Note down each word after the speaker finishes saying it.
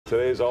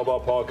Today is all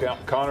about Paul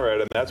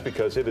Conrad, and that's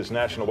because it is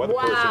National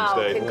Weatherperson's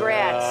Day.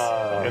 Congrats.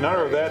 Wow. In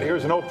honor of that,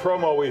 here's an old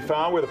promo we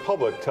found where the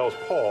public tells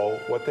Paul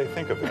what they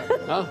think of him.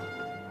 Huh?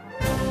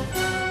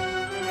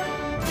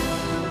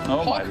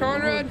 Oh, Paul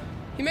Conrad,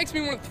 he makes me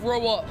want to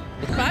throw up.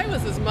 If I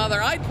was his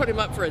mother, I'd put him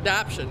up for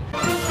adoption.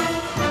 Dude,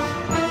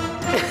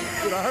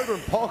 I heard when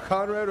Paul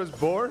Conrad was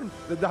born,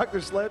 the doctor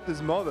slapped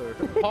his mother.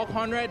 Paul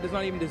Conrad does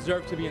not even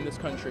deserve to be in this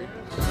country.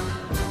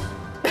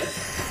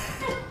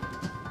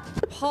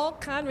 Paul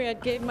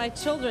Conrad gave my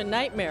children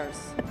nightmares.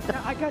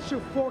 I got your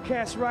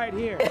forecast right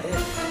here.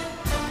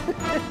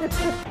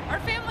 Our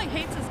family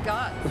hates his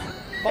guts.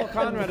 Paul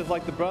Conrad is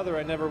like the brother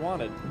I never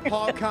wanted.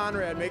 Paul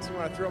Conrad makes me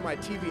want to throw my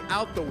TV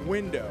out the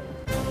window.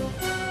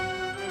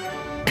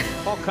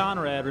 Paul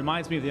Conrad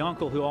reminds me of the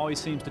uncle who always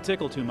seems to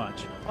tickle too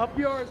much. Up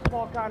yours,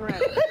 Paul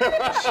Conrad.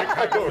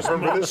 Chicagoans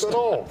remember this at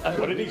all.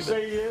 What did he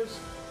say he is?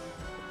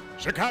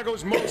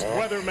 Chicago's most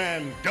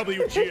weatherman,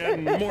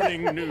 WGN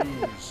Morning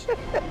News.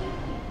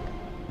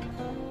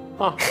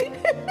 Huh.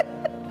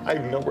 I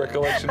have no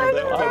recollection of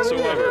that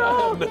whatsoever.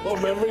 I have no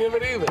memory of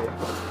it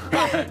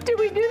either. Did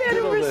we do that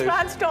in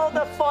response to all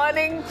the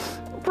fawning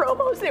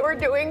promos they were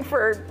doing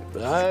for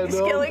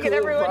Skilling and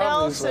everyone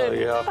else? So,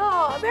 yeah.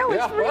 Oh, that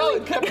was really well,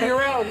 it kept me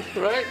around,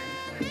 right?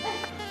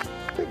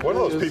 One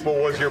of those people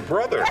was your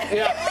brother.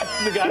 Yeah,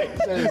 the guy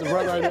said he's the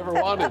brother I never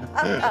wanted.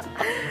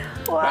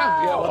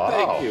 Wow. Yeah, well,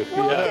 thank you.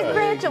 Well, Yeah,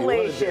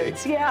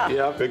 congratulations. Yeah.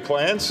 Yeah. Big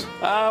plans?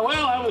 Well,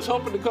 I was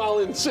hoping to call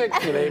in sick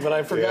today, but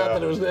I forgot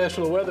that it was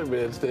National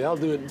Weatherman's Day. I'll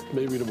do it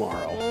maybe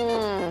tomorrow.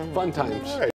 Fun times.